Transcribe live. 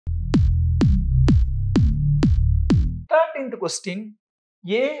17th question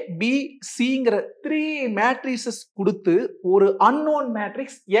A, B, Cங்கிற 3 matrices கொடுத்து ஒரு unknown matrix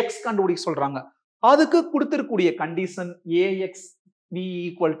X கண்டுபிடிக்க சொல்றாங்க. அதுக்கு கொடுத்திருக்கூடிய condition AX B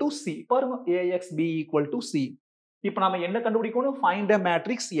equal to C. பாருங்க AX B equal to C. இப்போ நாம என்ன கண்டுபிடிக்கணும்? Find a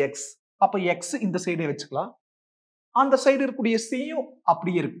matrix X. அப்ப X இந்த சைடு வச்சுக்கலாம். அந்த சைடு இருக்கக்கூடிய Cயும்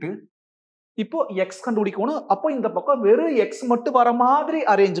அப்படியே இருக்கு. இப்போ X கண்டுபிடிக்கணும். அப்போ இந்த பக்கம் வெறும் X மட்டும் வர மாதிரி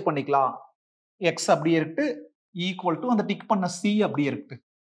அரேஞ்ச் பண்ணிக்கலாம். X அப்படியே இருக்கு. ஈக்குவல் டு அந்த டிக் பண்ண C அப்படியே இருக்கு.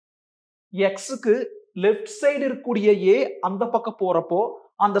 Xக்கு லெஃப்ட் சைடு இருக்கக்கூடிய A அந்த பக்கம் போறப்போ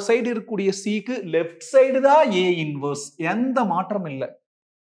அந்த சைடு இருக்கக்கூடிய Cக்கு லெஃப்ட் சைடு தான் A இன்வர்ஸ். எந்த மாற்றம் இல்லை.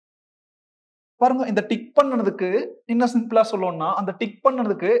 பாருங்க இந்த டிக் பண்ணதுக்கு இன்னும் சிம்பிளா சொல்லணும்னா அந்த டிக்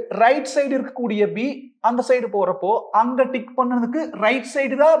பண்ணதுக்கு ரைட் சைடு இருக்கக்கூடிய B அந்த சைடு போறப்போ அங்க டிக் பண்ணதுக்கு ரைட்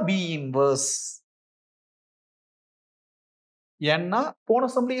சைடு தான் B இன்வர்ஸ். ஏன்னா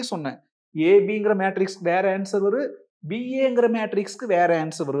போன சம்லயே சொன்னேன் ஏபிங்கிற மேட்ரிக்ஸ்க்கு வேற ஆன்சர் வரும், பிஏங்கிற மேட்ரிக்ஸ்க்கு வேற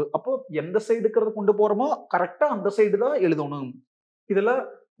ஆன்சர் வரும். அப்போ எந்த சைடு இருக்கிறத கொண்டு போறோமோ கரெக்டா அந்த சைடு தான் எழுதணும். இதுல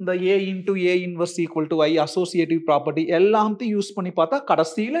இந்த A into A inverse equal to I associative property எல்லாத்தையும் யூஸ் பண்ணி பார்த்தா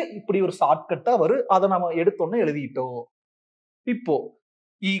கடைசியில இப்படி ஒரு ஷார்ட்கட்டா வரும். அதை நம்ம எடுத்தோன்னு எழுதிட்டோம். இப்போ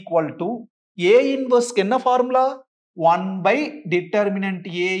ஈக்குவல் டு A இன்வர்ஸ்க்கு என்ன formula? 1 determinant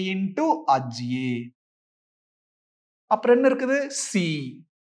A into HA. அப்புறம் என்ன இருக்குது? C.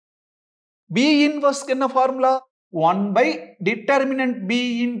 B இன்வர்ஸ்க்கு என்ன formula? 1 determinant B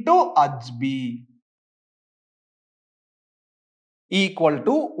into HB equal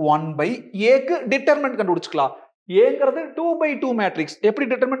to 1 Aக்கு டிட்டர்மினன்ட் கண்டுபிடிச்சுக்கலாம். ஏங்கிறது 2/2 மேட்ரிக்ஸ். எப்படி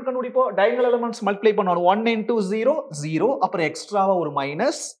டிட்டர்மினன்ட் கண்டுபிடிப்போம்? டயகனல் எலிமெண்ட்ஸ் மல்டிப்ளை பண்ணணும். 1 இன்டு 0 0, அப்புறம் எக்ஸ்ட்ராவா ஒரு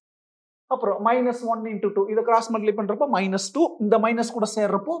மைனஸ், அப்புறம் -1 இன்டு 2 இதை கிராஸ் மல்டிப்ளை பண்றப்போ -2, இந்த மைனஸ் கூட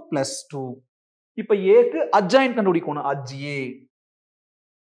சேர்றப்போ +2. இப்ப ஏக்கு அட்ஜாயின்ட் கண்டுபிடிக்கணும். HA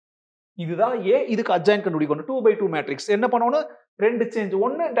இதுதான் A, இதுக்கு அட்ஜாயின்ட் கண்டுபிடிக்கணும். 2/2 மேட்ரிக்ஸ். என்ன பண்ணணும்? ரெண்டு சேஞ்ச்.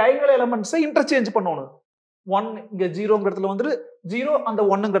 ஒன்னு டயகனல் எலிமெண்ட்ஸை இன்டர்சேஞ்ச் பண்ணணும். 1 இங்க 0ங்கிற இடத்துல வந்துரு, 0 அந்த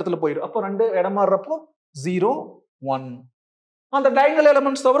 1ங்கிற இடத்துல போயிடும். அப்போ ரெண்டு இடம் மாறுறப்போ 0 1. அந்த டயகனல்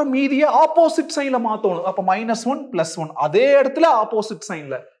எலிமெண்ட்ஸ் தவிர மீதியை ஆப்போசிட் சைன்ல மாத்தணும். அப்ப -1 +1 அதே இடத்துல ஆப்போசிட்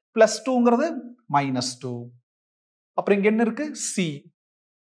சைன்ல +2ங்கிறது -2. அப்புறம் இங்க என்ன இருக்கு? C.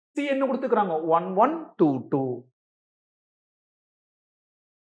 C என்ன கொடுத்துக்கிறாங்க? 1 1 2 2.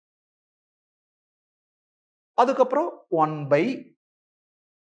 அதுக்கப்புறம் 1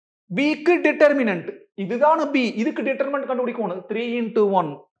 Bக்கு டிட்டர்மினன்ட் இதுதான B, இதுக்கு டிட்டர்மினன்ட் கண்டுபிடிக்கணும். 3 இன்டு 1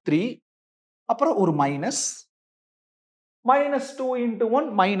 3, அப்புறம் ஒரு மைனஸ், -2 இன்டு 1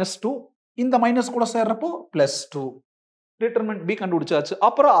 -2, இந்த மைனஸ் கூட சேர்றப்போ +2. டிட்டர்மினன்ட் B கண்டுபிடிச்சாச்சு.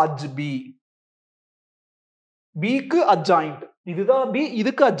 அப்புறம் HB. Bக்கு அட்ஜாயின்ட் இதுதான் B,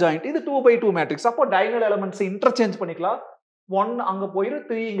 இதுக்கு அட்ஜாயின்ட். இது 2/2 மேட்ரிக்ஸ். அப்போ டயகனல் எலிமெண்ட்ஸ் இன்டர்சேஞ்ச் பண்ணிக்கலாம். 1 அங்க போயிரு,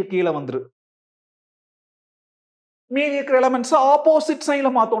 3 இங்க கீழே வந்துரு. மீதி இருக்கிற எலிமெண்ட்ஸ் ஆப்போசிட் சைன்ல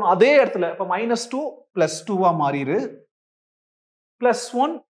மாத்தணும் அதே இடத்துல. இப்ப -2 +2 மாறிரு,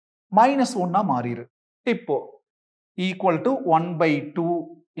 +1 -1 மாறிரு. இப்போ ஈக்குவல் டு 1/2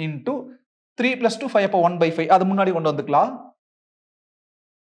 இன்டு 3 + 2 5. அப்ப 1/5 அது முன்னாடி கொண்டு வந்துக்கலாம்.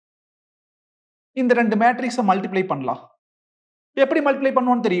 இந்த ரெண்டு மேட்ரிக்ஸை மல்டிப்ளை பண்ணலாம். எப்படி மல்டிப்ளை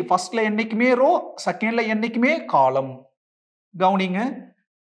பண்ணுவோம்னு தெரியும். ஃபர்ஸ்ட்ல என்னைக்குமே ரோ, செகண்ட்ல என்னைக்குமே காலம். கவனிங்க,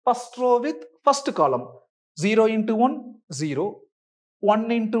 first row with first column. 0 into 1 0, 1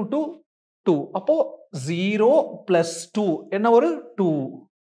 into 2 2. அப்போ 0 + 2 என்ன ஒரு 2.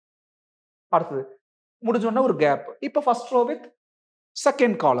 அடுத்தது முடிஞ்சோன்னா ஒரு கேப். இப்போ first row with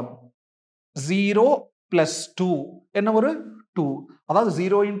second column 0 + 2 என்ன ஒரு 2. அதாவது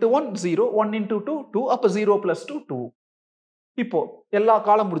 0 இன்டு 1 0, 1 இன்டு 2 2, அப்போ 0 + 2 2. இப்போ எல்லா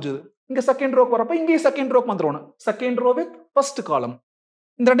காலம் முடிஞ்சது. இங்க செகண்ட் ரோக்கு வரப்போ இங்கேயும் செகண்ட் ரோக்கு வந்துடணும். Second row with first column.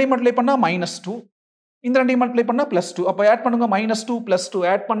 இந்த ரெண்டையும் மல்டிப்ளை பண்ணா -2, இந்த ரெண்டையும் மல்டிப்ளை பண்ணா +2. அப்ப ஆட் பண்ணுங்க. -2 + 2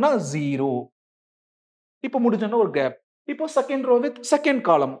 ஆட் பண்ணா 0. இப்போ முடிஞ்சோன்னா ஒரு கேப். இப்போ second row with second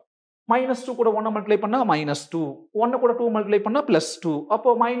column. -2 கூட 1 மல்டிப்ளை பண்ணா -2, 1 கூட 2 மல்டிப்ளை பண்ணா +2. அப்போ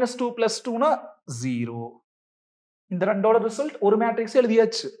 -2 + 2னா 0. இந்த ரெண்டோட ரிசல்ட் ஒரு மேட்ரிக்ஸ்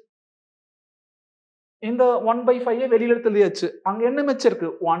எழுதியாச்சு. இந்த 1/5 வெளியில எடுத்து எழுதியாச்சு. அங்க என்ன மிச்சம் இருக்கு?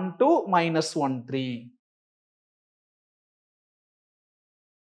 1 2 -1 3.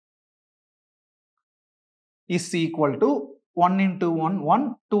 is equal to 1 into 1 1,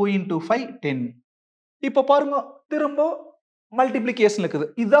 2 into 5 10. இப்போ பாருங்க திரும்ப மல்டிப்ளிகேஷன் இருக்குது.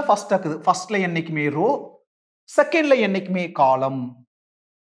 இதுதான் ஃபர்ஸ்ட் இருக்குது. ஃபர்ஸ்ட்ல என்னைக்குமே ரோ, செகண்ட்ல என்னைக்குமே காலம்.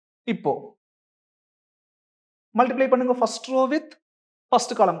 இப்போ மல்டிப்ளை பண்ணுங்க. First row with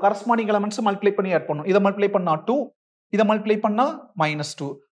first column corresponding elements multiply பண்ணி ஆட் பண்ணும். இதை மல்டிப்ளை பண்ணா 2, இதை மல்டிப்ளை பண்ணா -2.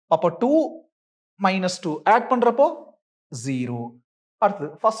 அப்போ 2 -2 ஆட் பண்றப்போ 0. அடுத்து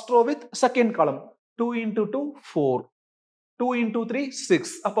first row with second column 2 into 2 4, 2 into 3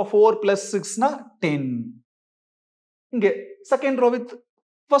 6 அப்ப 4 plus 6 னா 10 இங்க second row with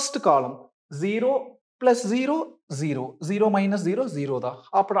first column 0 plus 0 0 0 minus 0 0 தான்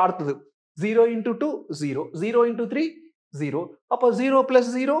அப்புறம் அடுத்தது 0 into 2 0 0 into 3 0 அப்ப 0 plus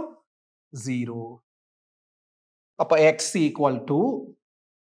 0 0 அப்ப x equal to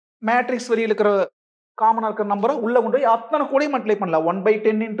மேட்ரிக்ஸ் வரியில் இருக்கிற காமனா இருக்கிற நம்பரை உள்ள கொண்டு போய் அத்தனை கூட மல்டிப்ளை பண்ணலாம்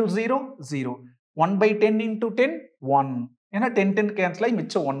 1/10 into 0 0 1/10 into 10 1 ஏன்னா 10 10 கேன்சல் ஆகி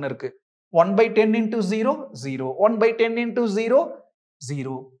மிச்சம் 1 இருக்கு 1/10 into 0 0 1/10 into 0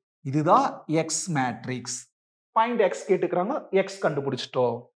 0 இதுதான் x மேட்ரிக்ஸ் ஃபைண்ட் x கேட்டுக்கிறாங்க x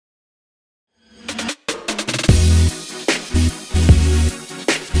கண்டுபிடிச்சிட்டோம்